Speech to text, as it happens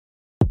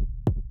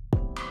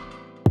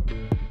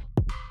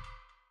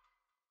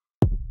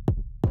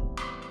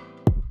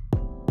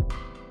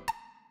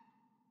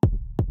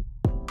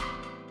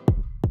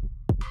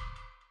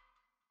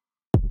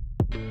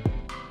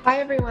Hi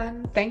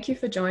everyone, thank you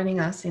for joining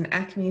us in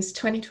ACMI's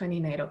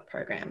 2020 NAIDOC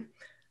program.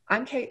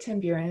 I'm Kate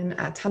Tamburan,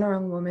 a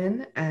Tanarong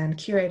woman and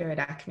curator at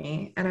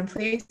ACMI, and I'm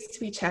pleased to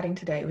be chatting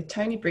today with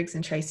Tony Briggs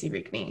and Tracey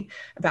Rigney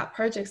about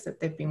projects that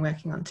they've been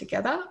working on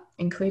together,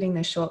 including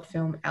their short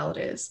film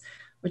Elders,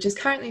 which is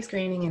currently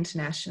screening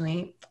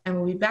internationally and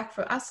will be back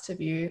for us to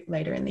view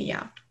later in the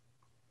year.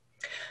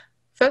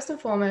 First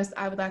and foremost,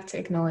 I would like to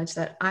acknowledge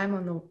that I'm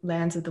on the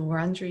lands of the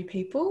Wurundjeri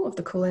people of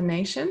the Kulin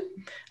Nation,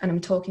 and I'm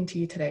talking to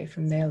you today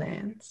from their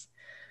lands.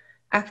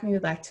 ACMI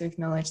would like to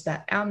acknowledge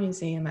that our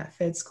museum at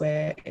Fed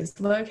Square is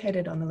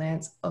located on the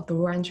lands of the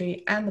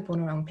Wurundjeri and the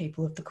Bunurong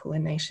people of the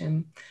Kulin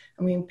Nation,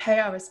 and we pay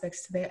our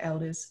respects to their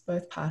elders,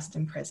 both past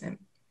and present.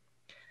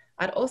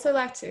 I'd also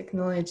like to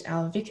acknowledge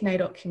our Vic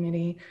NAIDOC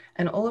community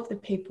and all of the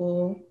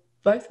people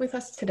both with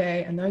us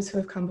today and those who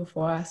have come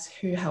before us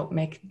who helped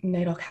make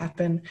NAIDOC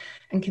happen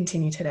and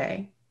continue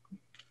today.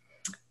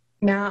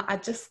 Now,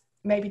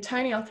 maybe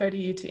Tony, I'll throw to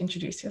you to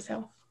introduce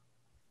yourself.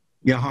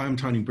 Yeah, hi, I'm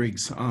Tony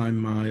Briggs.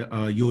 I'm a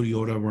Yorta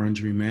Yorta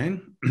Wurundjeri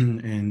man,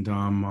 and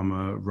I'm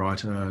a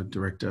writer,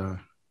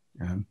 director,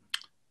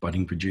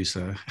 budding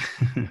producer,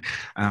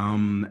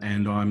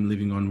 and I'm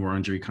living on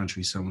Wurundjeri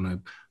country, so I want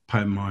to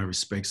pay my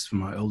respects for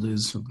my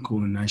elders of the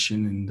Kulin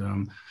Nation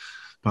and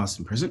past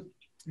and present.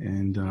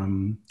 And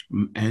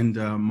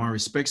my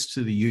respects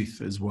to the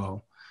youth as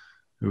well,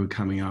 who are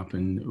coming up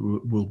and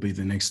will be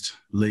the next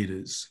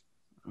leaders.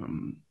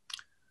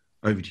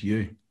 Over to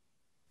you.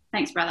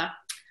 Thanks, brother.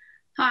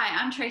 Hi,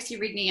 I'm Tracey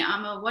Rigney.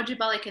 I'm a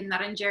Wodjabalik and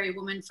Ngarrindjeri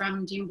woman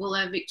from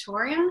Dimboola,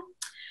 Victoria.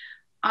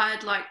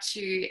 I'd like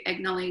to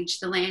acknowledge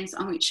the lands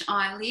on which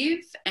I live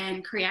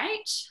and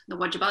create, the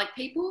Wodjabalik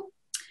people,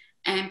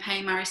 and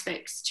pay my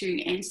respects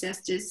to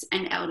ancestors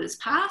and elders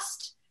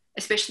past,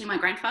 especially my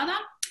grandfather,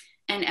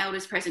 and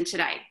elders present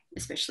today,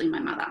 especially my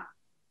mother.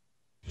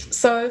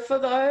 So for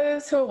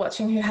those who are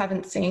watching who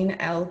haven't seen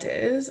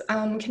Elders,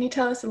 can you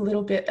tell us a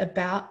little bit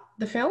about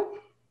the film?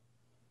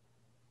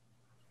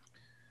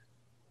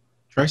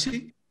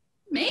 Tracey?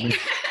 Me?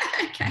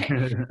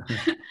 Okay.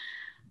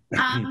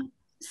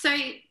 So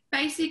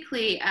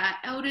basically,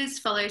 Elders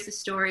follows the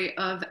story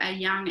of a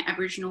young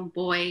Aboriginal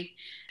boy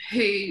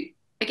who,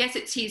 I guess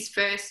it's his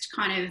first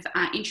kind of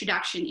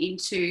introduction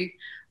into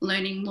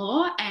learning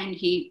law, and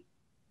he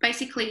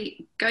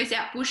basically goes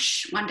out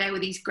bush one day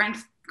with his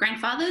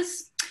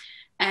grandfathers,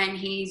 and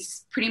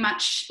he's pretty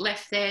much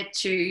left there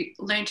to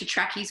learn to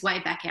track his way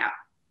back out.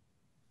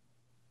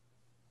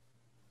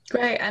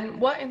 Great. And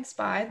what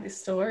inspired this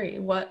story?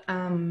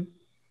 And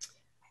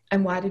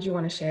why did you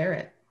want to share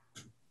it?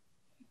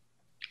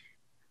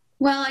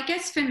 Well, I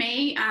guess for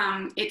me,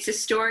 it's a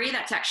story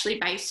that's actually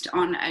based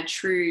on a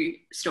true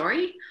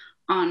story,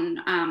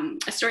 on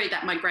a story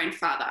that my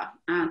grandfather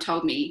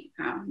told me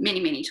many,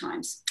 many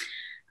times.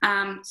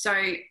 So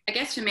I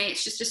guess for me,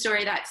 it's just a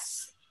story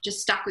that's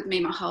just stuck with me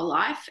my whole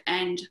life.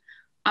 And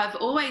I've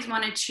always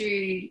wanted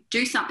to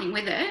do something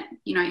with it.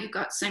 You know, you've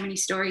got so many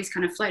stories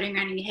kind of floating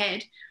around in your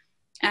head.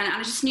 And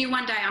I just knew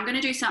one day I'm going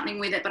to do something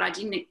with it, but I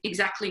didn't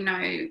exactly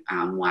know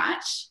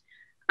what.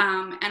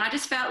 And I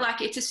just felt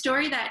like it's a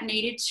story that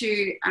needed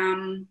to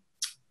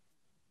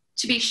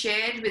be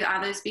shared with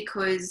others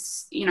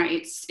because, you know,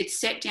 it's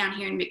set down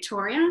here in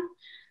Victoria.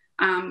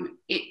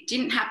 It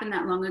didn't happen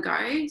that long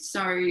ago.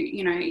 So,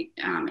 you know,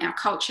 our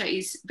culture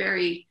is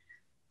very,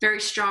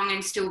 very strong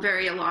and still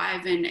very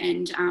alive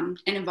and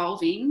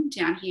evolving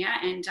down here.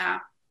 And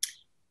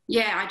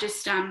yeah,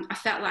 I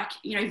felt like,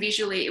 you know,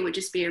 visually it would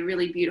just be a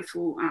really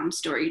beautiful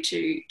story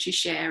to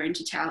share and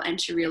to tell and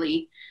to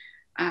really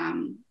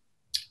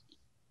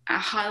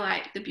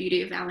highlight the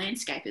beauty of our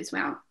landscape as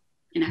well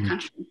in our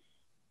country.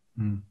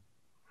 Mm.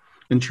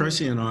 And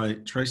Tracey and I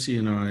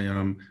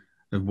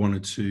have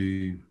wanted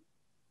to.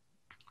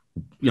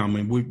 Yeah, I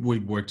mean,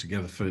 we've worked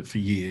together for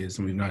years,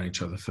 and we've known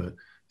each other for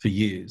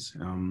years,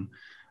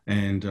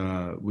 and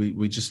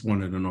we just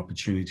wanted an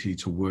opportunity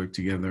to work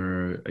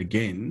together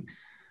again,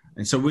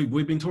 and so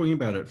we've been talking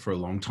about it for a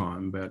long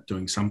time about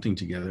doing something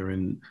together.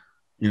 And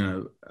you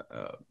know,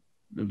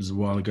 it was a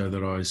while ago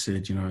that I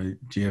said, you know,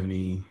 do you have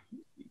any,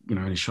 you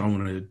know, any show? I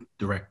want to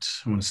direct.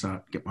 I want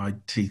to get my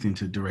teeth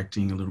into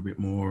directing a little bit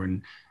more,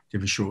 and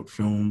give a short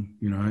film,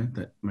 you know,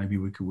 that maybe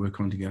we could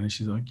work on together. And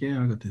she's like,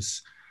 yeah, I got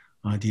this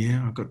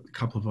idea. I've got a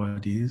couple of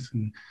ideas,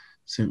 and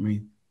sent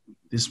me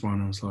this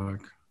one. I was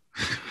like,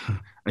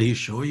 are you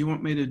sure you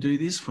want me to do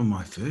this for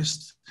my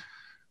first,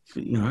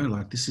 you know,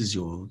 like this is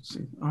yours?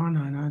 Oh,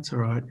 no, it's all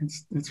right.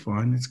 It's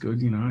fine. It's good.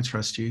 You know, I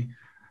trust you.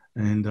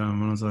 And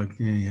I was like,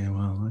 yeah,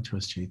 well, I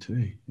trust you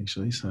too,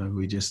 actually. So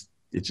it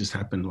just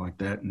happened like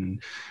that.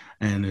 And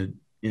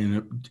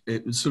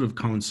it sort of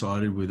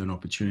coincided with an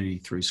opportunity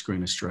through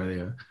Screen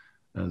Australia,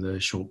 the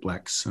Short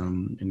Blacks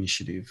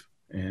initiative.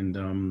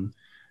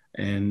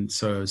 And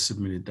so I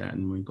submitted that,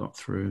 and we got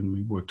through, and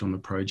we worked on the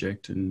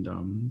project, and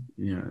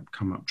you know,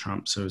 come up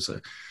trump. So it's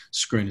a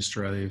Screen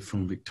Australia,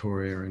 Film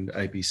Victoria, and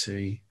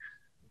ABC.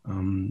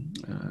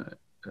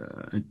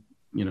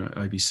 You know,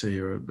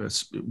 ABC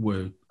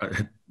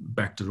had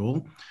backed it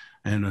all,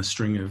 and a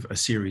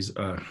series,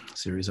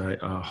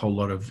 a whole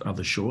lot of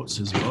other shorts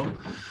as well,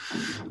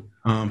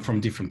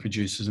 from different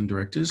producers and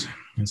directors.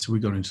 And so we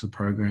got into the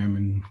program,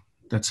 and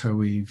that's how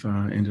we've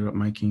ended up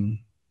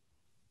making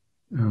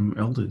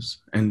Elders.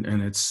 And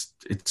it's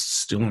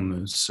still on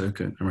the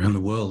circuit around the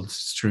world.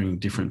 It's touring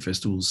different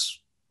festivals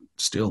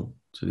still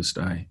to this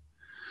day.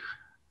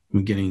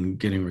 We're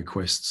getting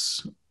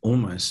requests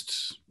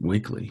almost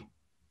weekly.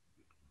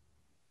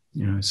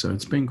 So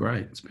it's been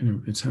great.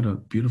 It's had a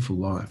beautiful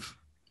life.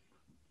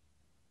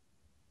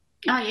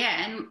 Oh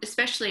yeah, and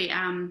especially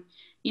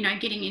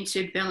getting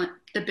into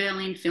the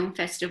Berlin Film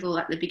Festival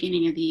at the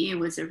beginning of the year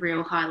was a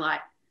real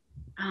highlight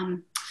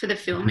for the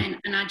film.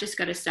 And I just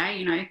got to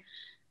say,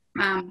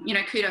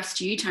 kudos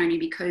to you, Tony,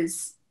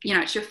 because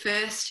it's your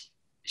first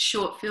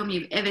short film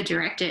you've ever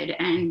directed,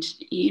 and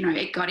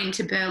it got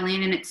into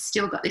Berlin, and it's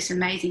still got this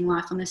amazing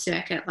life on the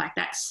circuit. Like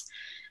that's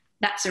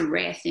a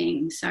rare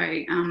thing. So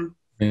and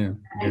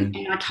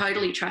I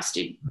totally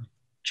trusted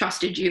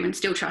you and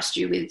still trust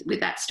you with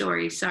that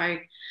story. So,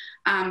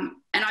 and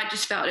I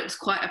just felt it was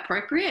quite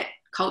appropriate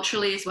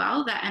culturally as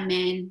well that a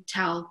man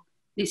tell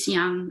this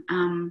young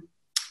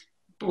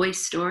boy's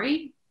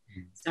story.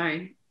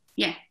 So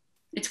yeah,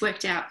 it's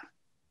worked out,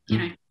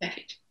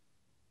 perfect.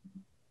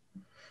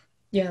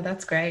 Yeah,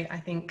 that's great. I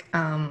think,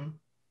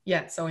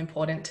 it's so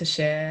important to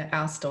share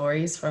our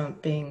stories from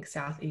being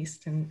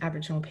Southeast and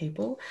Aboriginal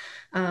people,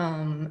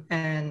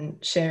 and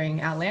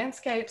sharing our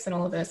landscapes and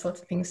all of those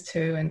sorts of things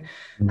too. And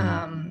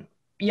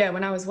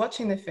when I was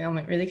watching the film,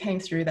 it really came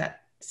through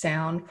that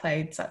sound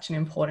played such an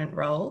important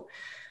role.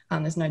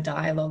 There's no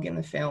dialogue in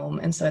the film.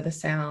 And so the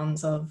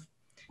sounds of,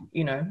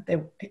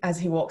 as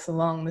he walks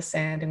along, the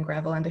sand and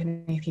gravel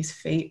underneath his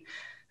feet,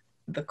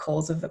 the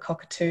calls of the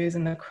cockatoos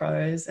and the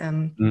crows.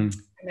 And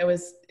there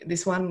was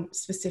this one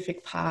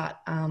specific part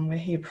where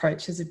he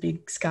approaches a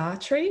big scar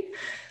tree,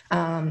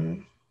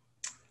 and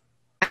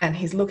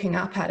he's looking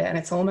up at it, and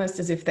it's almost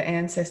as if the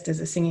ancestors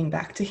are singing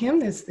back to him.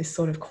 There's this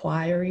sort of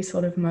choiry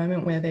sort of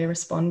moment where they're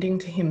responding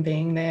to him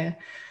being there,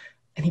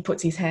 and he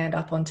puts his hand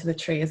up onto the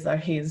tree as though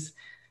he's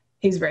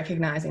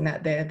recognizing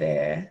that they're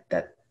there,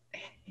 that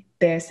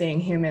they're seeing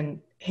him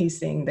and he's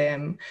seeing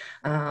them,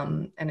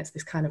 and it's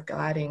this kind of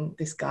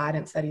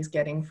guidance that he's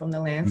getting from the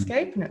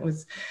landscape. And it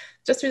was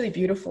just really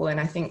beautiful, and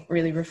I think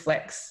really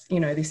reflects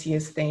this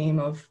year's theme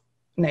of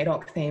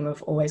NAIDOC theme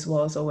of always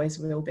was, always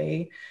will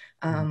be,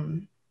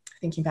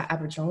 thinking about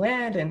Aboriginal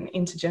land and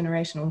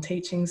intergenerational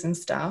teachings and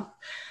stuff.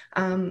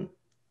 Can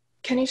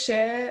you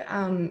share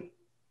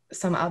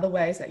some other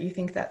ways that you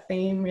think that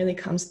theme really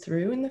comes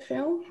through in the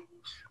film?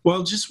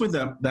 Well, just with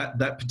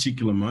that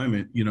particular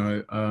moment,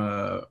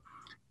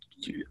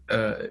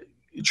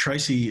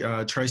 Tracey,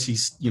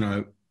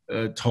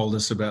 told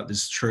us about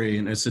this tree,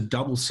 and it's a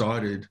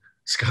double-sided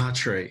scar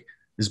tree.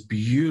 This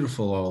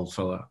beautiful old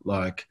fella.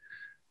 Like,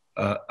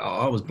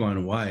 I was blown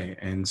away.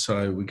 And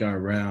so we go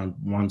around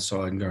one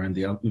side and go around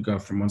the other. We go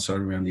from one side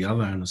around the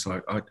other, and it's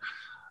like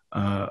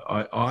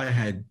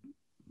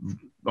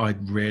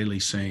I'd rarely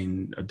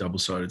seen a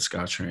double-sided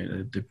scar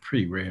tree. They're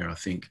pretty rare, I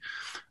think.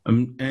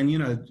 And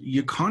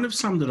you kind of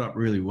summed it up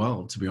really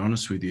well, to be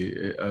honest with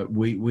you.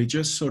 We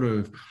just sort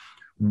of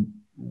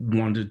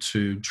wanted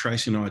to,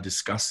 Tracey and I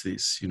discussed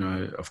this,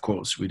 of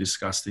course, we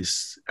discussed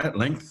this at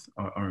length,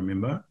 I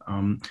remember.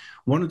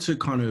 Wanted to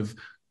kind of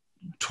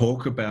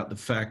talk about the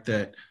fact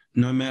that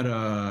no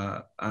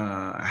matter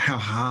how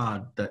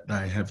hard that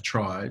they have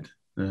tried,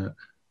 the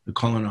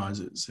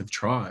colonisers have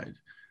tried,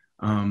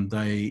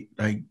 there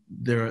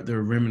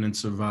are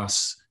remnants of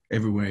us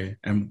everywhere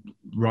and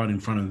right in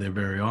front of their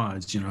very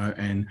eyes,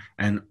 and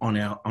on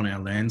our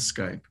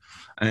landscape.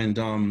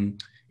 And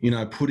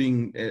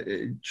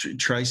putting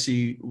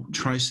Tracey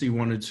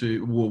wanted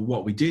to. Well,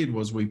 what we did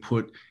was we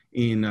put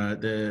in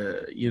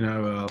it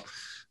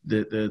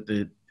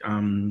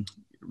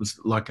was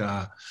like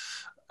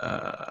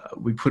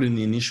we put in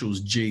the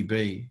initials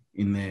GB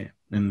in there,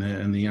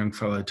 and the young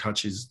fellow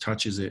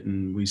touches it,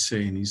 and we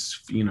see, and he's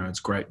it's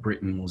Great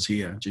Britain was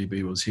here,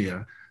 GB was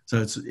here.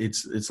 So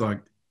it's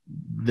like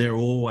they're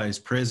always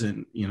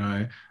present,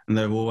 and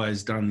they've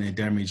always done their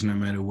damage no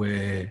matter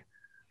where.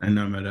 And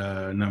no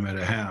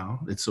matter how,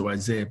 it's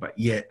always there. But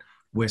yet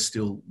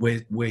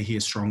we're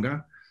here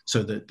stronger.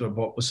 So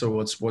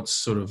what's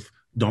sort of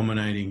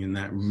dominating in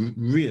that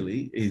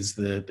really is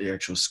the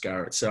actual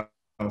scar itself,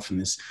 and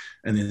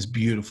this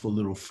beautiful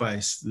little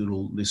face,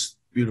 this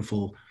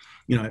beautiful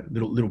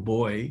little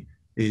boy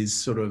is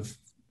sort of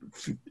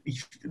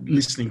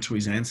listening to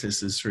his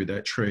ancestors through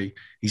that tree.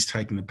 He's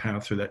taking the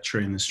power through that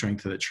tree and the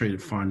strength of that tree to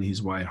find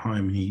his way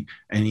home.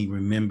 And he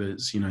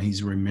remembers.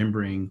 He's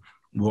remembering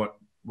what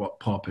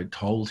Pop had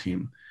told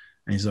him,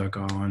 and he's like,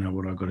 oh, I know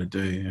what I've got to do,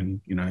 and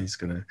he's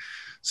gonna.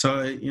 So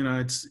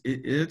it's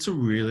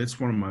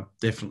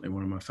definitely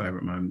one of my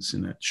favourite moments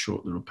in that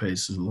short little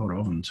piece. There's a lot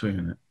of them too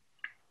in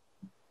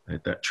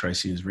it that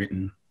Tracey has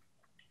written.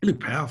 Really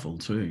powerful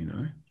too,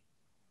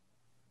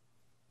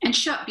 and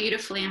shot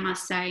beautifully, I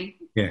must say.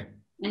 Yeah,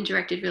 and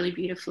directed really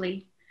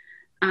beautifully.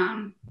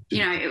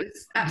 It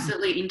was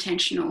absolutely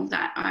intentional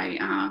that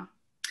I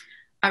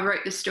I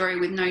wrote the story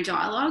with no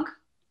dialogue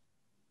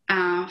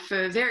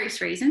for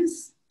various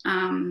reasons.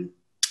 And,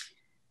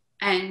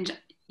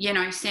 you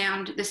know, the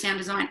sound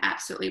design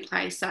absolutely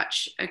plays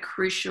such a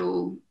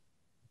crucial,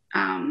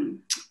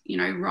 you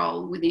know,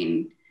 role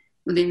within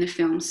the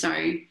film.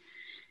 So,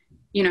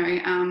 you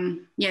know,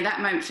 yeah,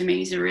 that moment for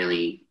me is a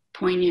really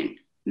poignant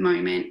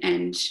moment.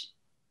 And,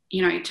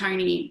 you know,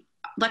 Tony,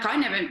 like, I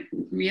never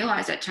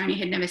realised that Tony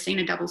had never seen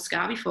a double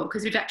scar before,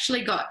 because we've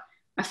actually got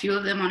a few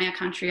of them on our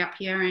country up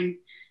here, and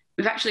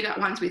we've actually got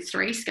ones with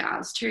 3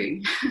 scars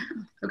too.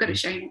 I've got to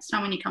show you next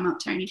time when you come up,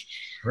 Tony.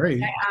 Great.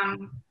 So,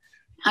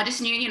 I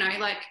just knew, you know,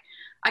 like,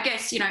 I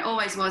guess, you know,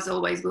 always was,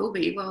 always will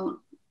be. Well,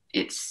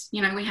 it's,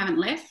 you know, we haven't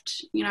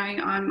left. You know,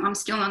 I'm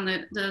still on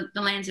the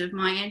lands of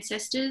my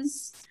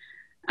ancestors,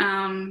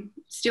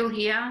 still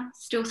here,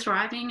 still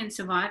thriving and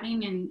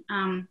surviving,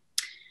 and,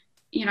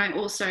 you know,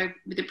 also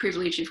with the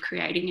privilege of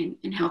creating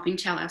and helping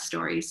tell our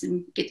stories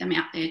and get them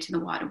out there to the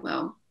wider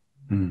world.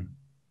 Mm.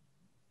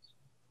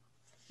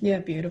 Yeah,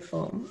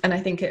 beautiful. And I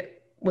think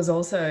it was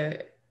also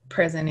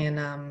present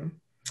in,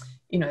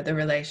 you know, the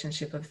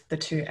relationship of the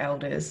 2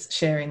 elders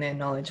sharing their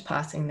knowledge,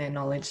 passing their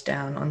knowledge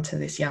down onto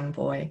this young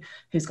boy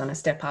who's going to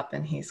step up,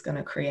 and he's going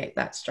to create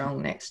that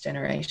strong next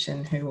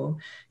generation who will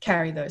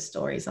carry those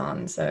stories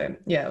on. So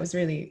yeah,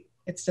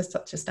 it's just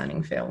such a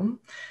stunning film.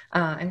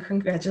 And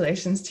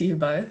congratulations to you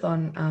both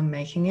on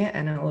making it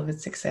and all of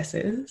its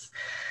successes.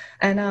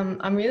 And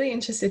I'm really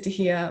interested to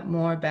hear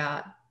more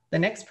about the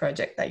next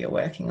project that you're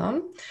working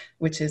on,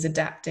 which is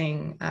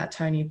adapting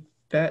Tony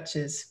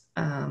Birch's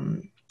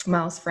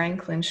Miles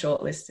Franklin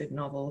shortlisted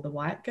novel, The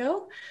White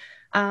Girl.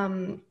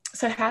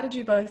 So how did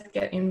you both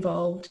get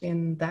involved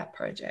in that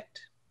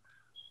project?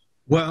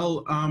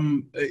 Well,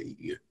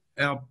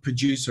 our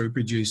producer who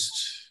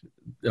produced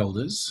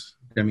Elders,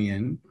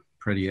 Damienne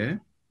Pradier,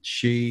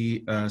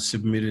 she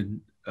submitted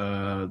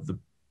the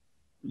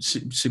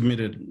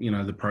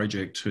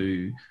project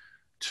to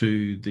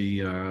the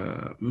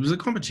it was a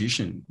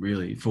competition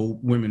really for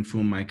women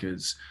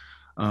filmmakers,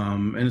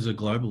 and it's a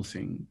global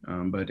thing,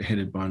 but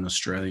headed by an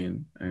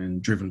Australian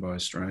and driven by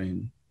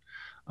Australian,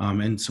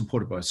 and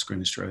supported by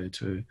Screen Australia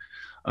too.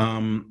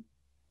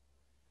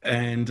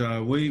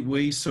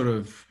 We sort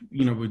of,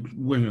 you know, we're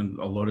working on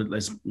a lot of,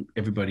 as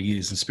everybody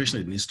is,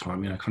 especially at this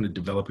time, you know, kind of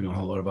developing a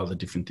whole lot of other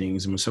different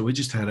things. And so we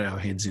just had our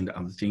heads into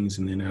other things,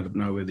 and then out of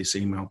nowhere, this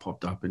email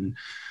popped up, and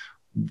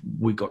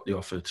we got the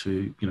offer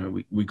to, you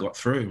know, we got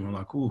through, and we're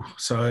like, oh,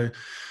 so,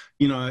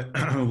 you know,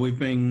 we've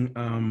been,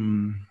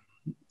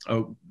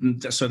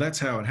 so that's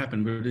how it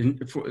happened. But,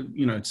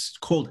 you know, it's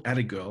called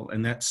Atta Girl,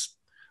 and that's,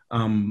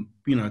 you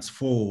know, it's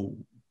for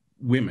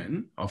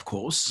women, of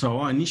course.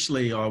 So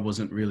initially I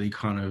wasn't really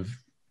kind of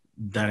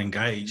that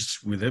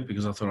engaged with it,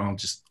 because I thought I'll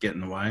just get in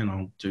the way and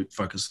I'll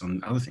focus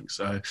on other things.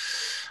 So,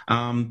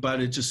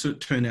 but it just sort of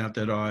turned out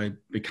that I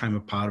became a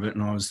part of it,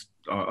 and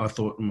I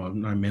thought, well,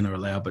 no men are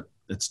allowed, but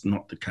that's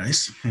not the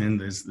case, and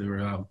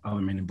there are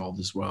other men involved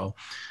as well.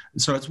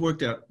 And so it's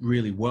worked out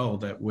really well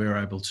that we're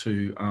able to,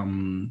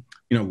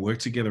 you know, work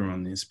together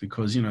on this,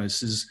 because, you know,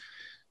 this is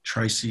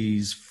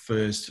Tracey's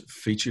first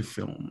feature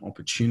film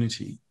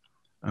opportunity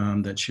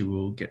that she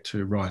will get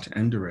to write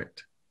and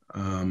direct.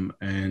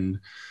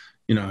 And,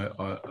 you know,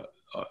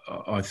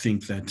 I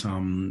think that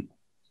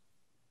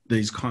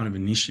these kind of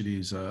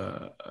initiatives,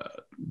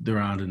 there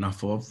aren't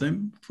enough of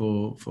them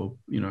for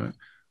you know,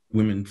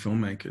 women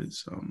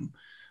filmmakers,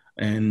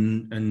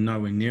 and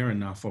nowhere near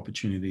enough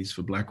opportunities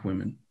for Black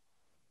women.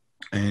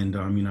 And,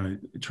 you know,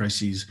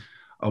 Tracey's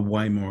a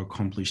way more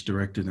accomplished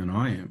director than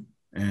I am.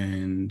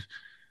 And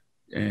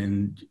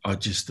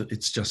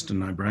it's just a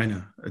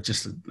no-brainer. It's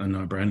just a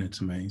no-brainer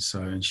to me.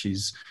 So, and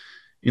she's,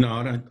 you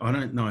know, I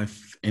don't know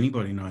if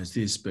anybody knows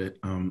this, but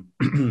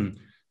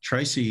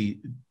Tracey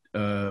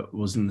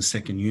was in the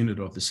 2nd unit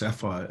of the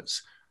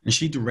Sapphires, and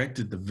she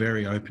directed the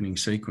very opening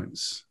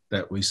sequence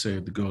that we see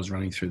of the girls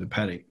running through the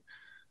paddock.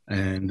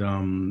 And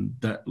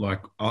that,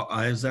 like,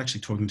 I was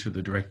actually talking to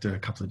the director a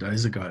couple of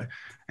days ago,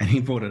 and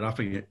he brought it up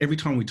again. Every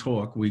time we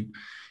talk, we,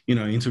 you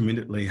know,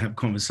 intermittently have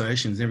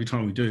conversations. Every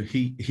time we do,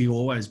 he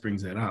always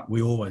brings that up.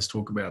 We always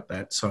talk about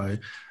that. So,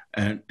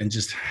 and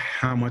just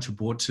how much it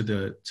brought to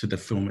the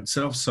film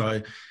itself.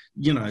 So,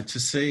 you know, to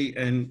see,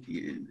 and,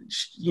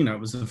 you know, it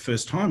was the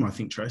first time, I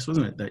think, Trace,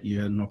 wasn't it, that you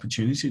had an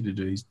opportunity to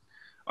do,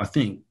 I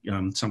think,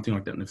 something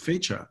like that in a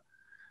feature.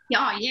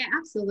 Oh, yeah,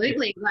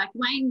 absolutely. Like,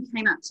 Wayne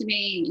came up to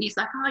me and he's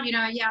like, oh, you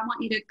know, yeah, I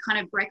want you to kind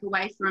of break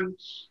away from,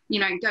 you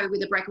know, go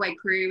with a breakaway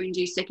crew and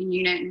do 2nd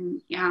unit and,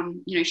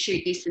 you know,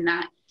 shoot this and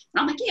that.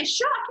 And I'm like, yeah,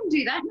 sure, I can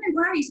do that. No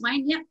worries,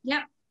 Wayne.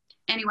 Yep.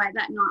 Anyway,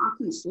 that night I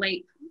couldn't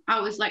sleep. I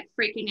was like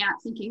freaking out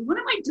thinking, what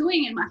am I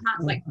doing? And my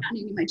heart's like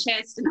pounding in my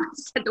chest, and I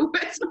just had the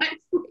worst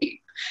night's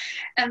sleep.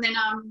 And then,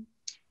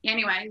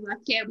 anyway, like,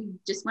 yeah, we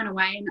just went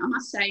away. And I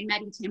must say,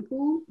 Maddie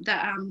Temple,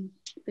 the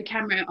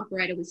camera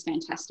operator, was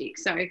fantastic.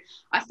 So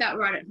I felt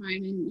right at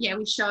home, and yeah,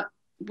 we shot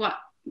I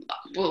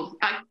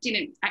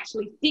didn't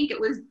actually think it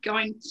was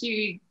going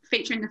to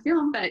feature in the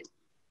film, but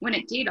when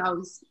it did, I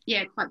was,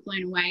 yeah, quite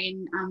blown away,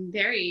 and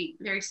very,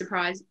 very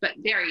surprised, but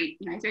very,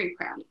 you know, very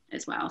proud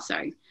as well.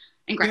 So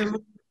and Yeah, grateful.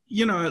 look,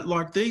 you know,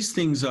 like these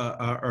things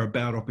are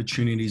about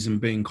opportunities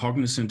and being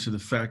cognizant to the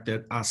fact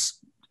that us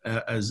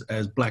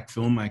as black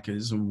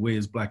filmmakers, and we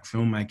as black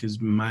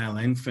filmmakers, male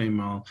and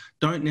female,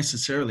 don't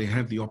necessarily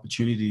have the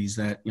opportunities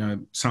that, you know,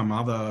 some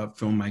other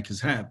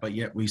filmmakers have, but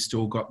yet we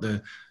still got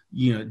the,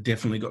 you know,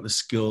 definitely got the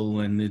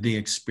skill and the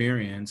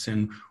experience.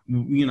 And,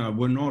 you know,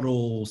 we're not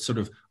all sort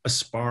of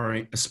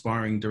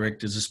aspiring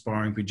directors,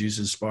 aspiring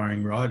producers,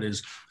 aspiring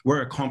writers.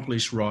 We're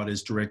accomplished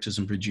writers, directors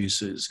and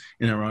producers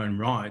in our own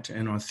right.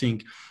 And I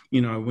think,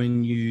 you know,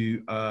 when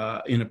you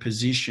are in a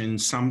position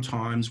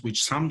sometimes,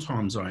 which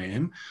sometimes I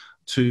am,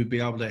 to be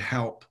able to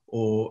help,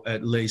 or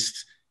at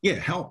least, yeah,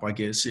 help, I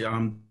guess,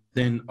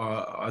 then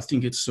I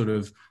think it's sort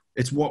of,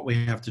 it's what we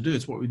have to do.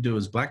 It's what we do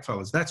as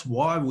blackfellas. That's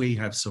why we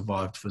have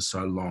survived for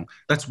so long.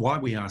 That's why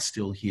we are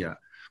still here,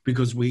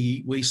 because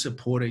we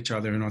support each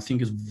other. And I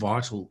think it's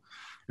vital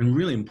and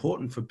really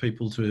important for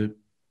people to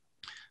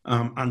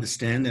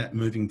understand that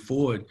moving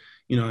forward.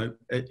 You know,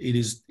 it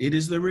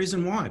is the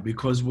reason why,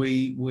 because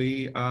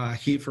we are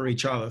here for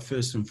each other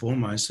first and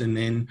foremost, and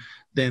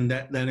then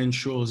that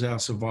ensures our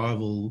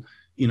survival,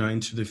 you know,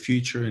 into the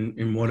future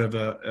in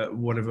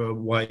whatever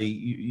way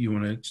you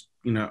want to,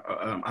 you know,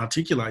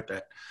 articulate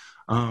that.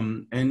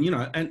 And, you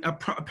know, and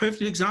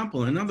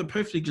another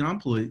perfect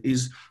example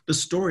is the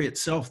story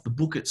itself, the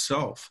book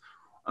itself.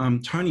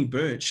 Tony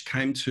Birch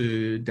came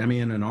to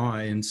Damien and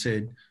I and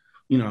said,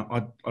 you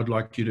know, I'd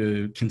like you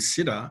to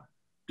consider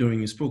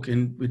doing this book.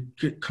 And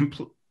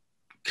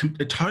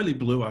it totally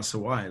blew us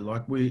away.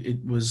 Like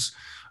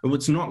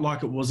it's not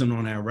like it wasn't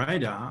on our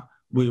radar.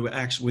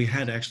 We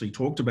had actually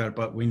talked about it,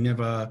 but we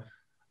never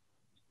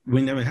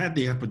had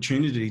the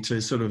opportunity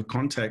to sort of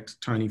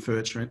contact Tony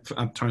first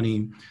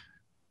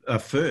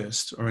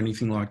or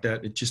anything like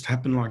that. It just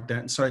happened like that.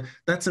 And so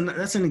that's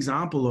an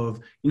example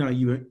of, you know,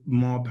 you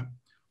mob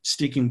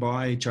sticking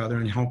by each other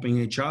and helping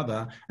each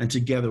other, and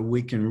together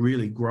we can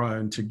really grow,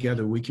 and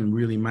together we can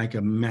really make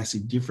a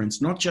massive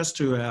difference, not just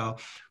to our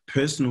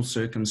personal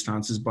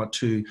circumstances, but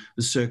to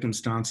the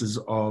circumstances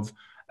of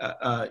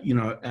you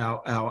know,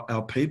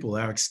 our people,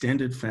 our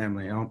extended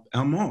family,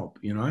 our mob,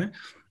 you know.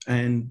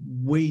 And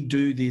we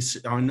do this.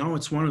 I know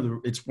it's one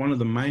of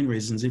the main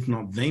reasons, if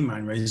not the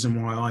main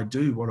reason, why I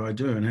do what I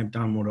do and have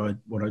done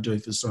what I do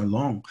for so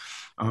long.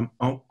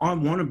 I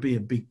want to be a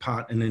big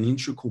part and an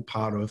integral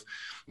part of,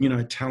 you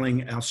know,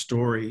 telling our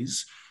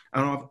stories.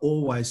 And I've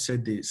always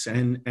said this,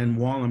 and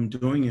while I'm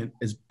doing it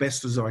as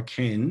best as I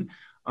can,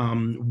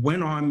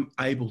 when I'm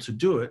able to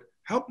do it,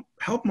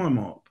 help my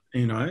mob,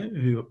 you know,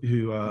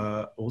 who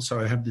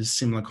also have this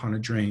similar kind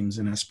of dreams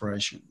and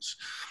aspirations.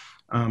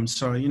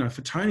 So, you know,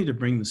 for Tony to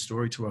bring the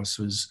story to us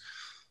was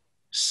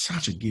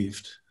such a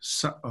gift.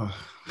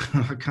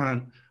 I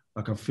can't,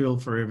 like, I feel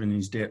forever in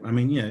his debt. I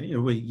mean, yeah,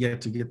 we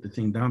yet to get the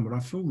thing done, but I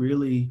feel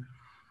really,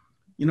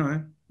 you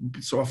know,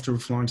 it's off to a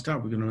flying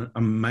start. We've got an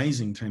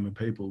amazing team of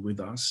people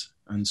with us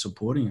and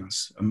supporting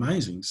us.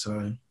 Amazing.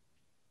 So,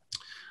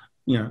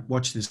 you know,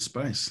 watch this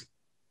space.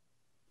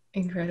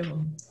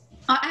 Incredible.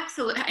 Oh,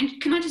 absolutely. And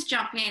can I just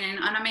jump in? And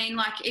I mean,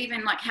 like,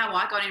 even like how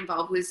I got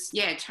involved was,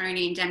 yeah,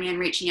 Tony and Damien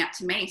reaching out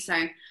to me.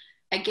 So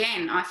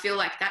again, I feel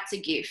like that's a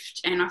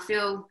gift. And I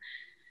feel,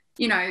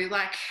 you know,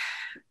 like,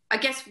 I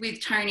guess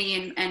with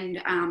Tony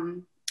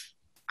and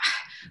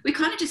we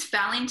kind of just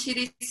fell into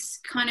this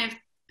kind of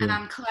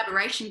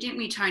collaboration, didn't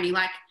we, Tony?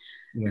 Like,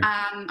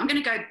 I'm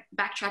going to go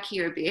backtrack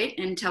here a bit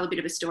and tell a bit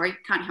of a story.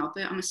 Can't help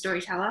it. I'm a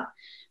storyteller.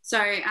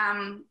 So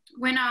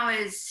when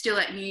I was still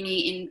at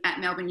uni at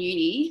Melbourne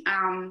Uni,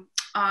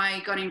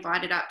 I got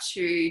invited up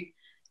to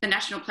the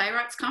National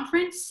Playwrights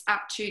Conference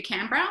up to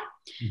Canberra.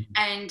 Mm-hmm.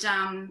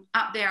 And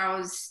up there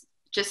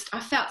I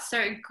felt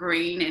so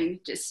green and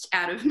just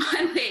out of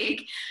my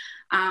league.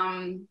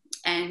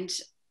 And,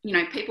 you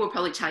know, people will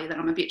probably tell you that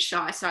I'm a bit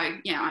shy. So,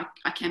 yeah,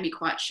 I can be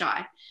quite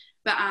shy.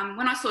 But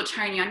when I saw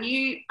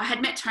Tony, I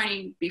had met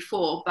Tony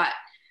before, but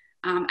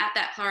at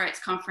that Playwrights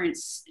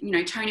Conference, you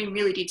know, Tony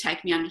really did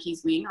take me under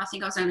his wing. I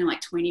think I was only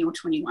like 20 or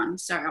 21,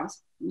 so I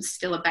was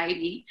still a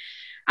baby.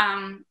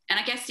 And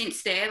I guess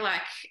since there,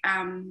 like,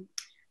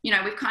 you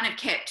know, we've kind of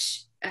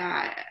kept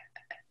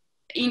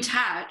in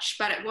touch,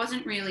 but it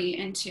wasn't really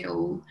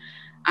until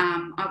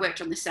I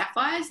worked on the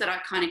Sapphires that I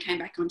kind of came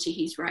back onto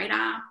his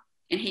radar,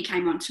 and he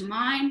came onto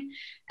mine.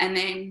 And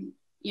then,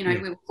 you know,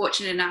 we were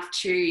fortunate enough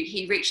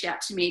he reached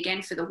out to me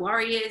again for the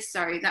Warriors.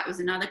 So that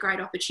was another great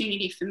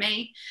opportunity for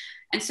me.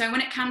 And so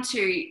when it come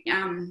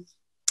to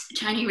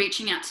Tony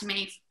reaching out to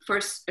me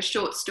for a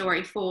short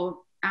story for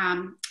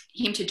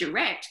him to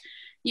direct,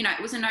 you know,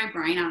 it was a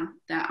no-brainer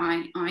that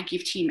I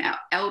gift him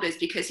Elders,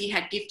 because he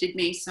had gifted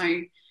me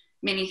so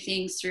many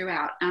things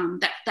throughout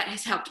that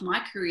has helped my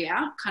career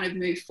kind of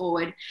move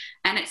forward.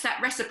 And it's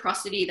that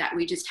reciprocity that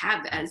we just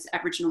have as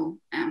Aboriginal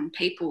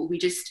people. We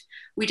just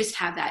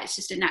have that. It's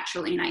just a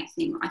natural, innate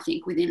thing, I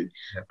think, within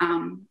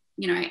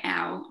you know,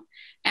 our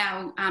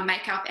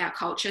makeup, our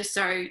culture.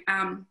 So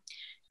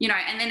you know,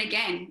 and then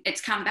again,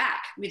 it's come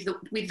back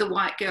with the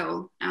white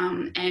girl,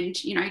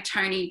 and, you know,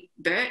 Tony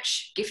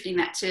Birch gifting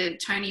that to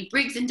Tony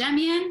Briggs and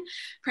Damien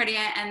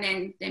Pradier, and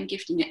then them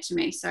gifting it to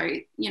me. So,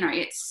 you know,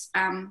 it's,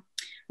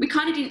 we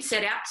kind of didn't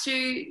set out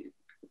to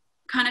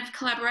kind of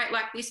collaborate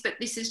like this, but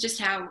this is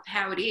just how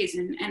it is,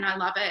 and I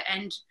love it.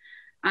 And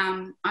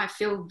I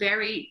feel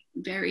very,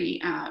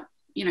 very,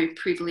 you know,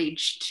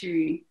 privileged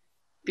to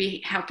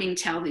be helping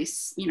tell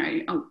this, you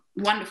know, a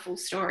wonderful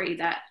story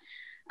that,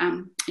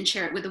 and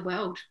share it with the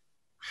world.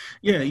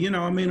 Yeah, you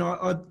know, I mean,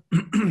 I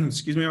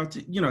excuse me,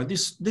 you know,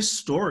 this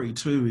story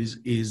too is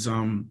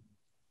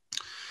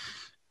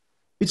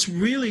it's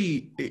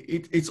really,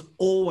 it's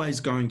always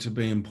going to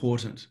be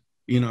important.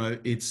 You know,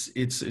 it's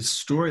a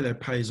story that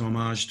pays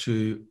homage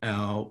to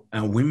our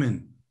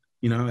women,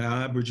 you know,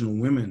 our Aboriginal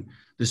women,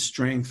 the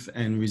strength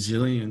and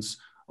resilience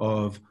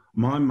of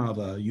my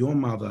mother, your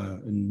mother,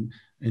 and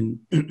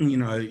you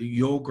know,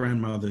 your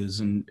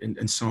grandmothers,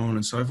 and so on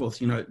and so forth.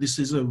 You know, this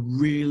is a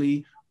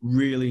really,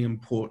 really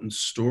important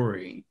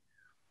story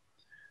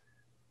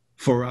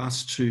for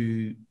us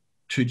to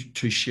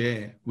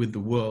share with the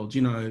world.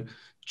 You know,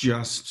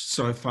 just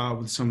so far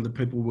with some of the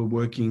people we're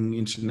working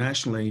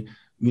internationally,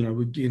 you know,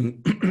 we're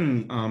getting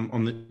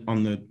on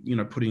the you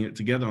know, putting it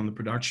together on the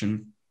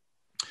production.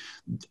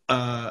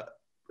 A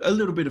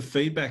little bit of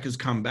feedback has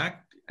come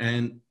back,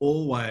 and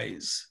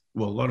always,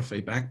 well, a lot of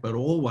feedback, but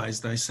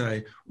always they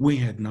say, we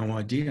had no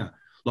idea,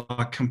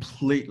 like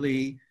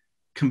completely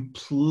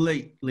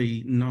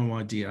no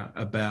idea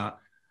about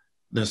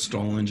the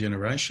stolen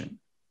generation.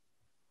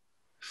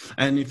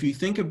 And if you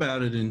think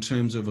about it in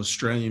terms of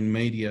Australian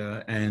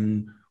media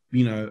and,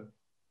 you know,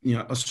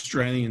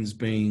 Australians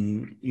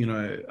being, you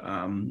know,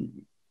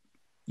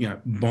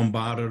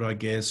 bombarded, I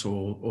guess,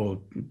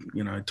 or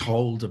you know,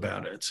 told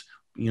about it,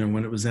 you know,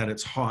 when it was at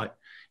its height,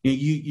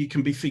 you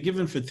can be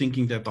forgiven for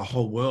thinking that the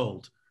whole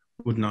world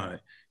would know.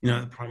 You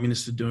know, the Prime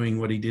Minister doing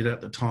what he did at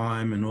the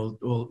time, and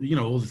all you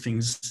know, all the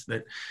things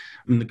that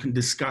in the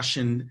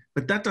discussion.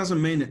 But that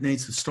doesn't mean it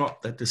needs to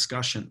stop, that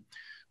discussion,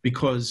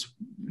 because,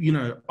 you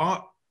know,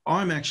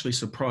 I'm actually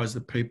surprised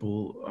that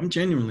I'm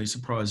genuinely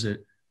surprised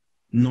that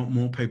not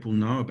more people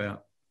know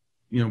about,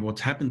 you know,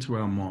 what's happened to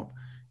our mob.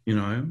 You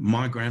know,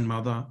 my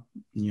grandmother,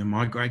 you know,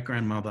 my great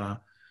grandmother,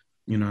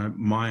 you know,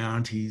 my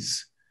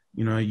aunties,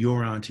 you know,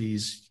 your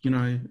aunties, you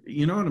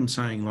know what I'm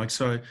saying? Like,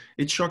 so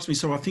it shocks me.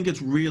 So I think it's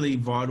really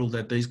vital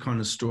that these kind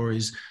of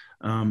stories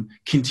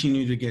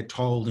continue to get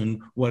told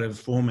in whatever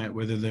format,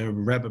 whether they're a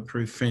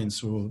rabbit-proof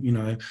fence, or, you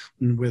know,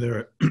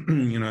 whether,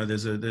 you know,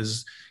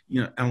 there's,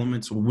 you know,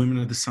 elements, or Women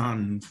of the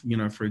Sun, you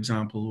know, for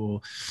example,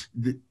 or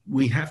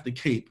we have to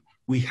keep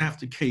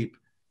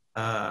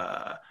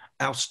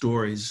our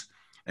stories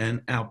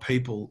and our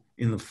people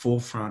in the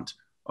forefront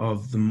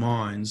of the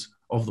minds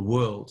of the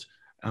world.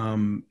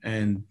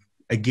 And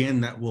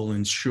again, that will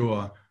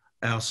ensure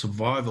our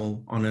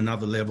survival on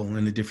another level,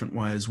 in a different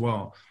way as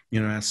well.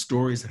 You know, our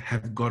stories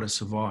have got to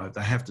survive.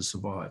 They have to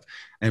survive.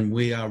 And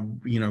we are,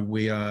 you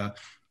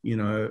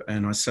know,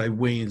 and I say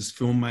we as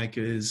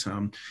filmmakers,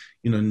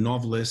 you know,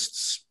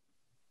 novelists,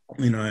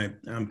 you know,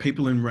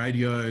 people in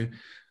radio,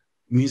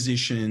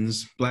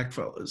 musicians,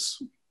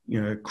 blackfellas,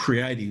 you know,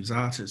 creatives,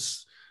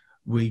 artists,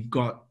 we've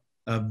got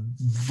a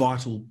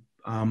vital,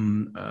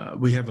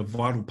 we have a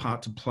vital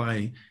part to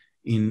play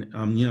in,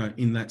 you know,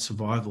 in that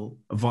survival,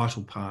 a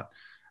vital part.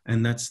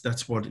 And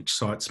that's what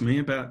excites me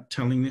about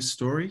telling this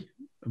story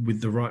with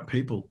the right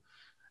people.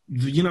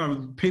 You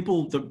know,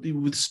 people that,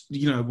 with,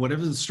 you know,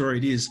 whatever the story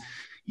it is,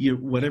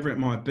 whatever it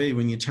might be,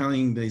 when you're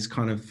telling these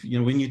kind of, you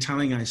know, when you're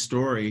telling a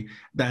story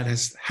that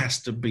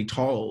has to be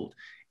told,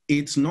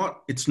 it's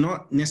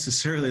not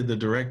necessarily the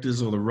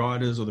directors or the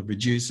writers or the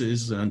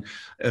producers and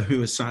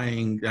who are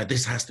saying that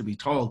this has to be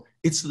told.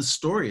 It's the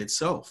story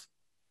itself.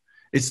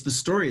 It's the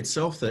story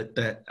itself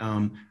that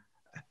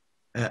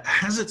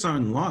has its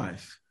own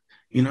life.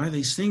 You know,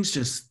 these things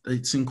just,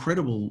 it's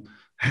incredible.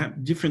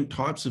 Different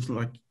types of,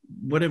 like,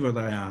 whatever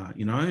they are,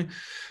 you know,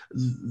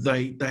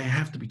 they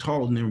have to be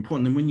told, and they're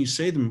important. And when you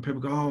see them,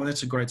 people go, oh,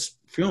 that's a great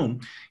film.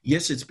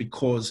 Yes, it's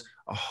because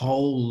a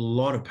whole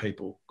lot of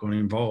people got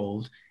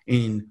involved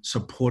in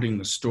supporting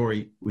the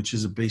story, which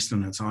is a beast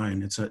on its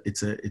own. It's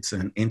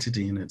an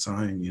entity in its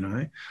own, you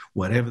know,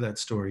 whatever that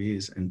story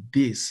is. And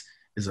this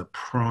is a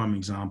prime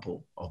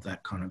example of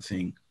that kind of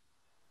thing.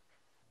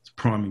 It's a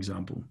prime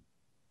example.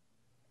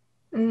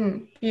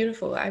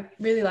 Beautiful. I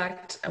really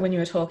liked when you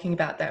were talking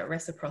about that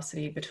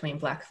reciprocity between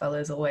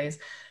blackfellas, always,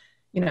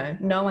 you know,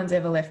 no one's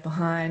ever left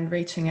behind,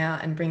 reaching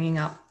out and bringing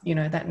up, you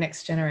know, that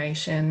next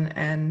generation,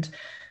 and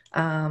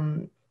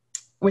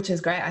which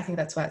is great. I think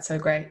that's why it's so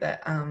great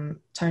that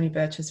Tony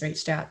Birch has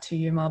reached out to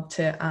you, Mob,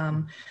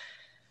 to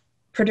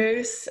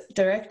produce,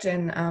 direct,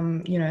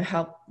 and, you know,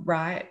 help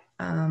write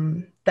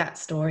that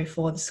story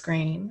for the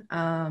screen.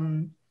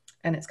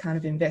 And it's kind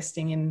of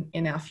investing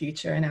in our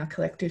future and our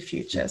collective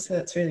future. So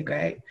that's really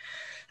great.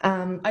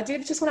 I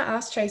did just want to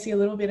ask Tracey a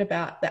little bit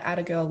about the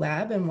Atta Girl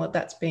Lab and what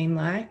that's been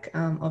like.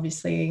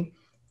 Obviously,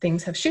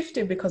 things have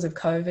shifted because of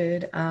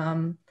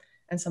COVID.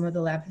 and some of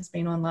the lab has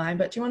been online.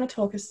 But do you want to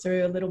talk us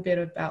through a little bit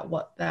about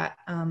what that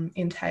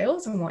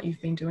entails and what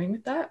you've been doing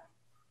with that?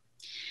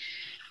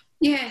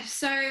 Yeah,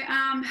 so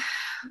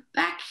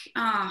back,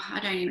 I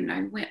don't even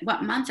know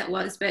what month it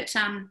was, but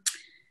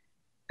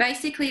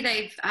basically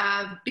they've,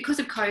 because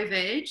of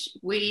COVID,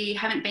 we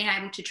haven't been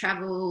able to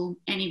travel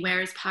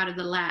anywhere as part of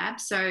the lab.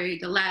 So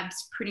the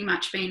lab's pretty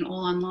much been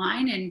all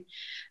online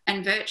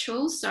and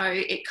virtual. So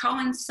it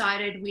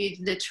coincided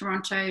with the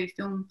Toronto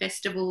Film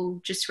Festival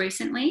just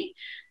recently.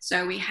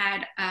 So we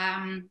had,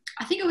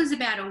 I think it was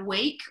about a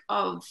week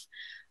of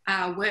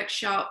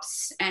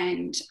workshops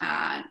and,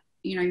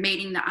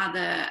 meeting the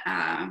other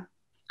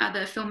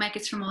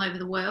filmmakers from all over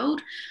the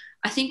world.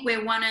 I think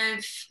we're one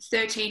of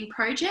 13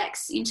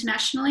 projects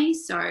internationally.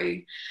 So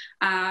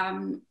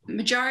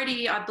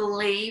majority, I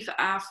believe,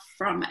 are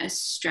from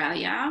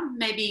Australia,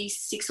 maybe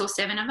 6 or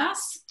 7 of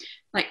us,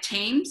 like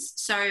teams.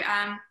 So,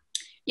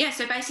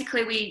 so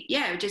basically we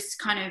just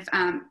kind of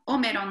all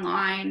met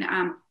online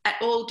at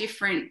all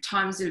different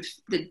times of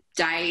the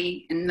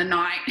day and the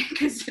night,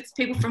 because it's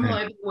people from all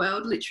over the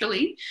world,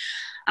 literally.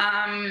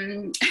 I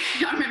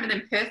remember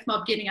the Perth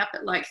mob getting up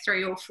at like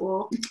 3 or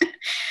 4.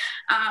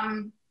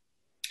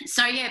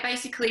 So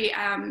basically,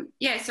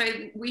 so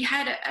we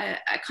had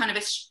a kind of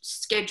a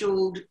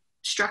scheduled,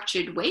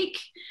 structured week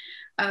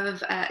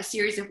of a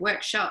series of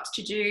workshops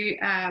to do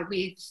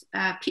with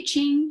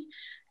pitching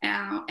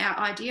our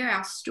idea,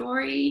 our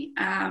story,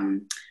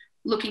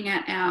 looking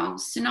at our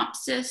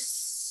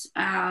synopsis,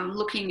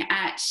 looking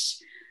at,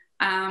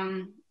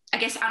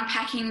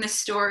 unpacking the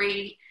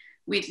story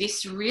with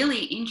this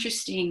really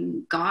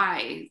interesting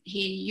guy.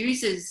 He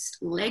uses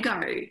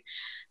Lego,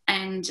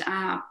 and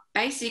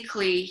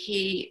basically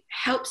he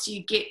helps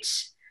you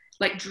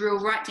drill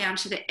right down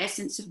to the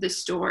essence of the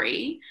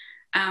story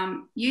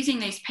using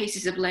these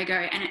pieces of Lego.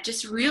 And it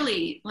just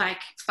really,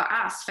 for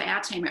us, for our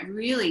team, it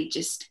really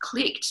just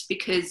clicked,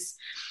 because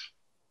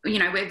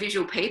we're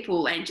visual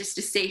people, and just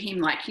to see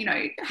him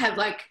have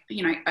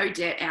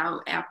Odette,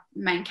 our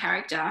main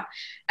character,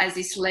 as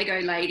this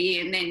Lego lady,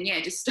 and then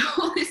just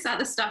all this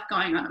other stuff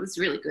going on, it was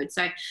really good.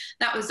 So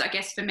that was, I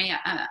guess, for me,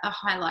 a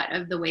highlight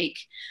of the week.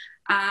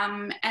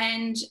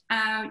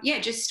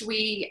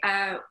 We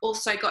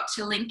also got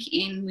to link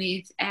in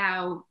with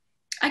our,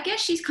 I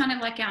guess she's kind of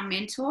like our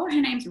mentor.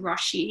 Her name's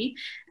Roshi,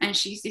 and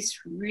she's this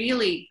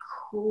really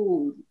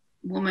cool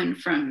woman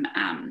from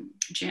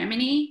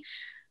Germany.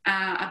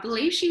 I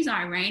believe she's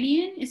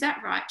Iranian. Is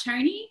that right,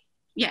 Tony?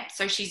 Yeah,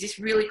 so she's this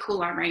really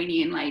cool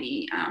Iranian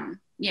lady,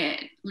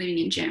 living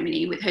in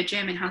Germany with her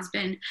German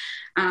husband.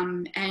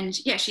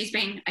 She's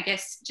been, I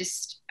guess,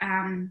 just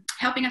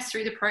helping us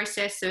through the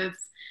process of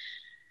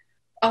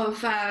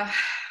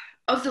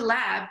the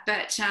lab,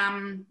 but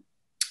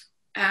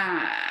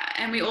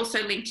and we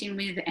also linked in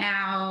with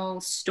our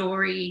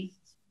story.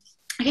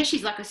 I guess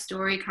she's like a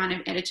story kind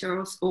of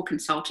editor or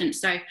consultant.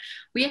 So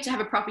we had to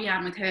have a proper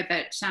yarn with her,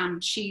 but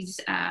she's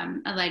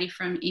a lady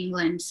from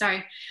England. So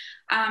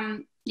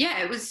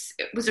it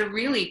was a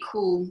really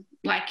cool,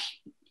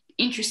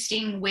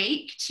 interesting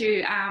week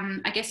to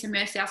I guess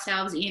immerse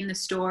ourselves in the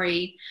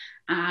story,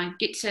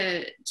 get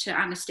to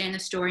understand the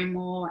story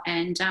more,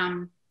 and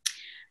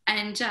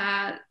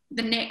the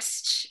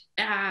next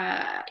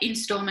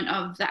instalment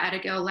of the Atta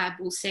Girl Lab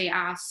will see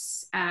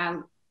us,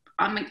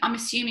 I'm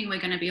assuming we're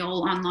going to be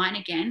all online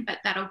again, but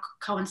that'll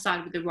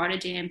coincide with the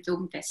Rotterdam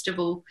Film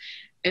Festival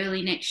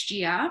early next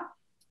year.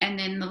 And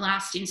then the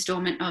last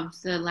instalment of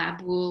the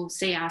lab will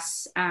see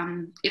us,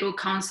 it'll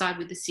coincide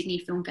with the Sydney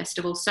Film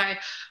Festival. So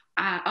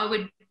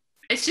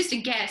it's just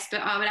a guess,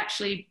 but I would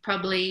actually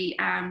probably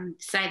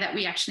say that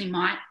we actually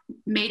might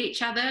meet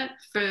each other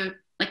for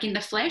in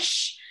the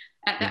flesh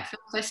at that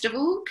film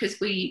festival, because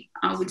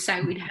I would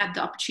say we'd have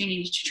the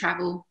opportunity to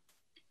travel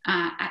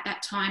at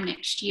that time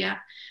next year.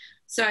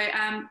 So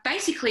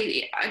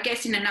basically, I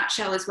guess in a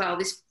nutshell as well,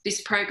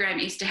 this program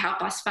is to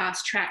help us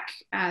fast track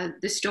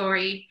the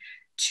story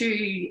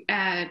to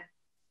a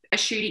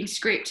shooting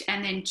script,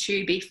 and then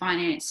to be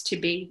financed to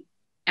be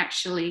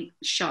actually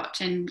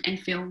shot and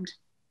filmed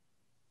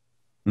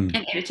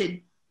and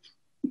edited.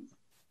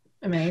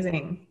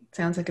 Amazing.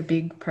 Sounds like a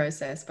big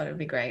process, but it would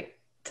be great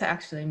to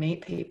actually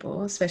meet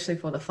people, especially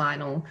for the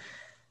final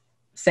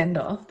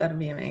send-off. That'd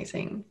be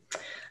amazing.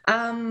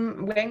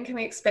 When can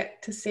we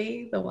expect to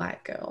see The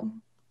White Girl?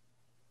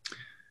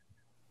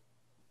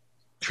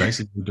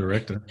 Tracey's the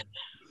director.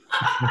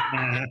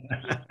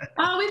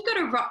 We've got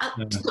to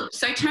write.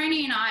 So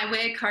Tony and I,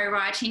 we're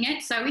co-writing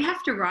it, so we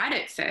have to write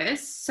it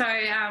first. So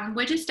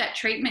we're just at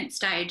treatment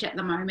stage at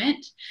the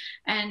moment,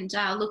 and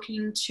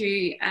looking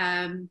to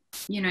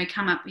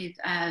come up with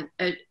a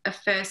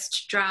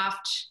first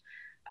draft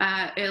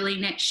early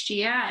next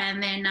year,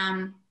 and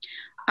then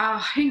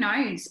who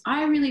knows?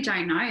 I really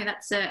don't know.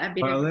 That's a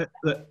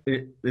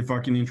bit if I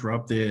can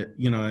interrupt there,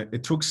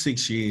 it took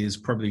 6 years,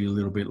 probably a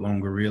little bit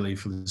longer really,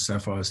 for the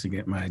Sapphires to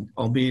get made,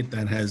 albeit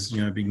that has,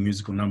 big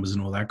musical numbers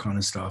and all that kind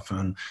of stuff.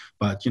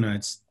 But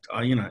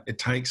it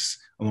takes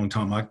a long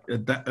time.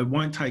 It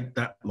won't take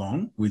that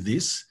long with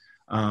this,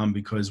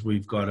 because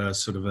we've got a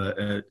sort of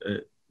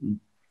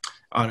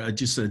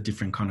just a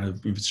different kind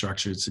of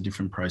infrastructure. It's a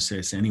different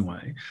process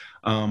anyway.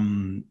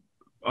 I'm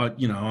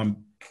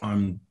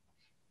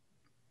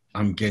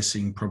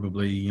guessing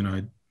probably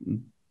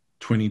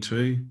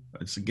 22.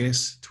 It's a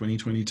guess,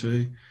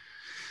 2022.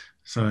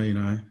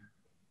 So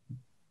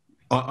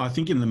I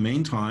think in the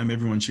meantime,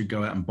 everyone should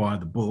go out and buy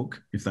the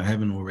book if they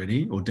haven't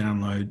already, or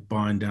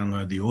buy and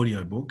download the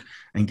audio book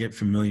and get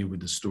familiar with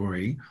the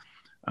story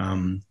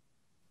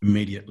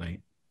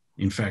immediately.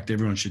 In fact,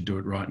 everyone should do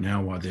it right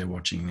now while they're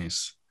watching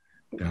this.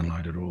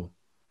 Download it all.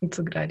 It's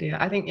a good idea.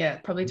 I think,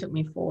 it probably took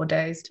me 4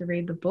 days to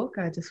read the book.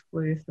 I just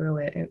flew through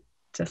it. It's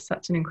just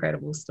such an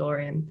incredible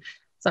story, and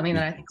something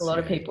that I think a lot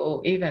of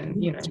people,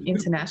 even,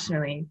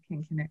 internationally,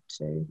 can connect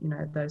to,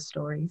 those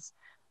stories.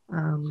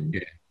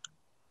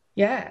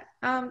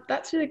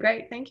 That's really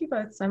great. Thank you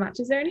both so much.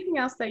 Is there anything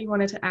else that you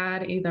wanted to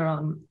add, either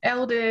on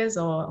Elders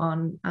or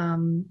on,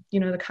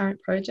 the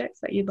current projects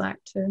that you'd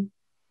like to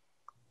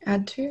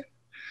add to?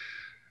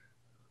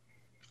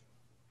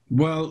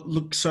 Well,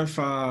 look, so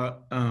far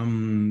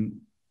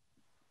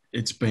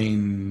it's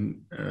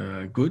been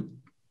good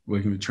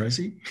working with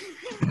Tracey.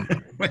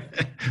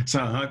 So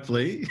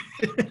hopefully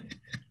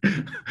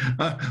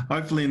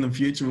in the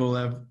future we'll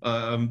have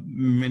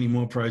many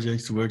more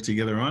projects to work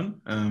together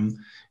on.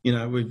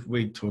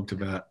 We talked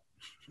about,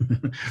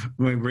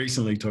 we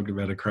recently talked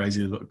about a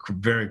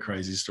very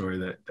crazy story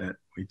that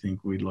we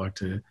think we'd like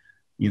to,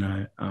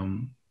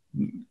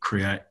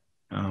 create.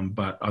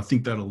 But I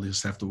think that'll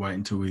just have to wait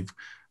until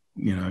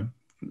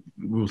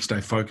we'll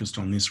stay focused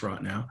on this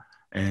right now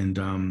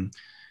and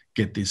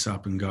get this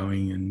up and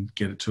going and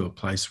get it to a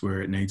place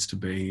where it needs to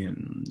be,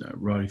 and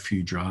write a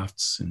few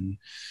drafts, and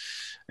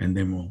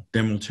then we'll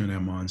turn our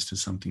minds to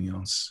something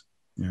else,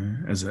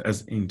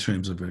 as in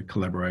terms of a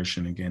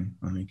collaboration again,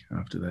 I think,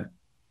 after that.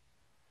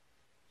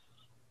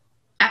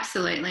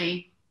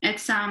 Absolutely.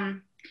 It's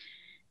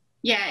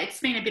it's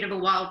been a bit of a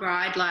wild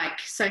ride, like,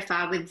 so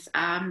far with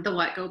the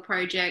White Girl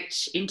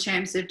Project, in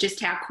terms of just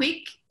how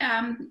quick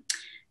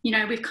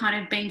we've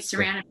kind of been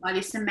surrounded by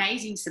this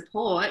amazing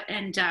support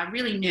and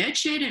really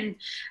nurtured. And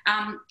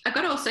I've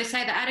got to also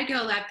say that At a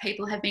Girl Lab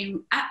people have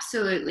been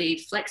absolutely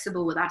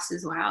flexible with us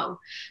as well,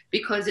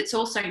 because it's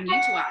also new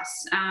to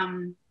us.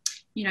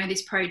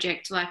 This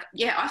project,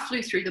 I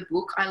flew through the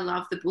book. I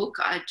love the book.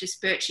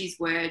 Birchie's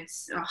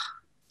words,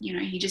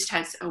 he just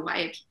has a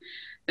way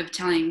of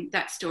telling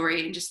that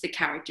story, and just the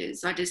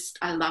characters.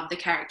 I love the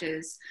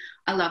characters.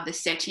 I love the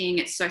setting.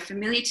 It's so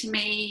familiar to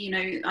me.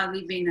 I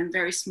live in a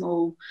very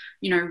small,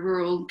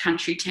 rural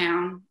country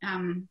town.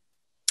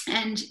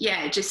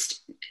 It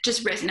just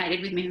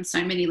resonated with me on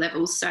so many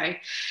levels. So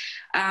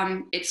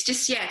it's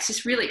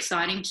just really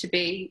exciting to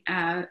be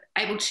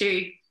able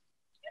to,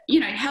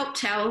 help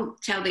tell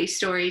these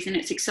stories. And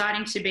it's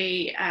exciting to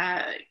be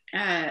an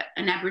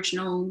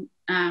Aboriginal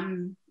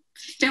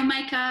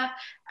filmmaker,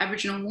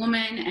 Aboriginal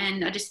woman.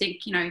 And I just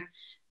think,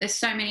 there's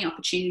so many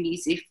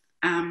opportunities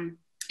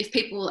if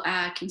people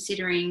are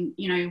considering,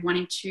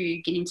 wanting to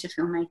get into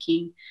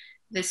filmmaking.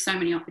 There's so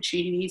many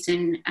opportunities,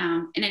 and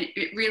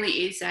it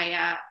really is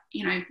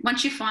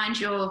once you find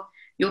your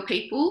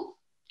people,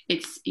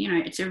 it's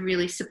a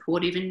really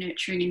supportive and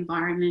nurturing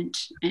environment.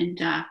 And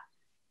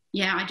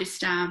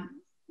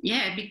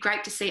it'd be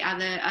great to see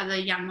other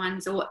young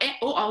ones or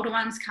older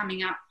ones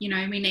coming up.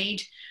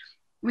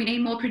 We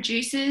need more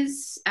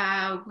producers.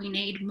 We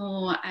need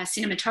more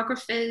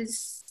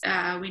cinematographers.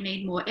 We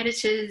need more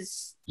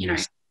editors.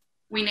 Yes.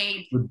 We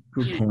need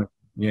good point.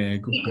 Yeah,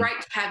 good point.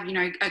 Great to have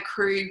a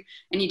crew,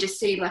 and you just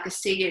see a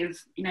sea of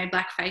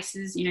black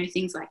faces,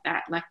 things like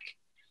that.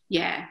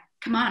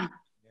 Come on.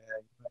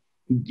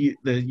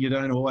 Yeah. You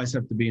don't always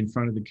have to be in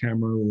front of the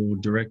camera or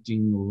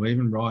directing or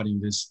even writing.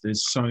 There's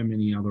so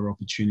many other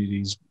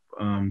opportunities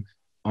on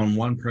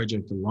one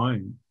project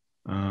alone.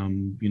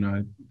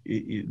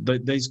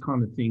 These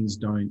kind of things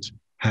don't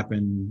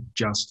happen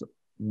just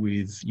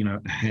with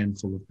a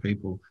handful of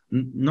people.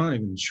 Not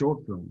even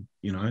short film.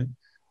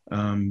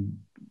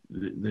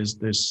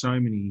 There's so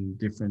many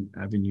different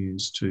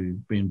avenues to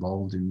be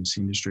involved in this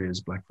industry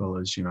as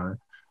blackfellas,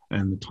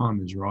 and the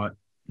time is right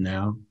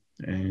now.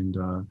 And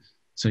I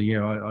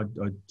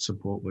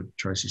support what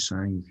Tracey's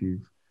saying. If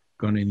you've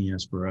got any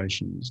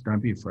aspirations,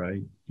 don't be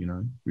afraid.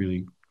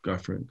 Really go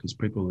for it, because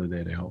people are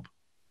there to help.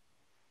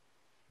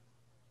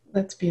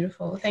 That's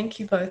beautiful. Thank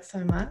you both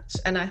so much.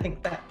 And I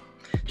think that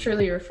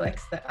truly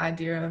reflects the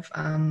idea of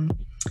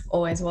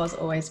always was,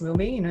 always will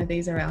be.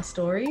 These are our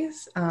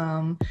stories.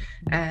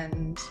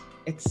 And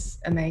it's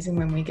amazing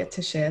when we get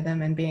to share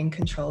them and be in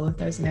control of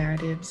those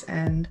narratives.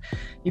 And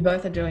you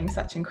both are doing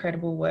such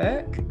incredible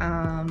work.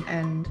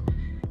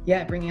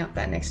 Bringing up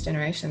that next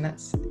generation,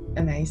 that's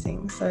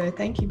amazing. So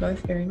thank you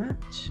both very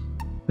much.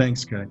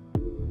 Thanks, Kate.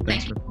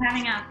 Thank you for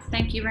having us.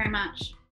 Thank you very much.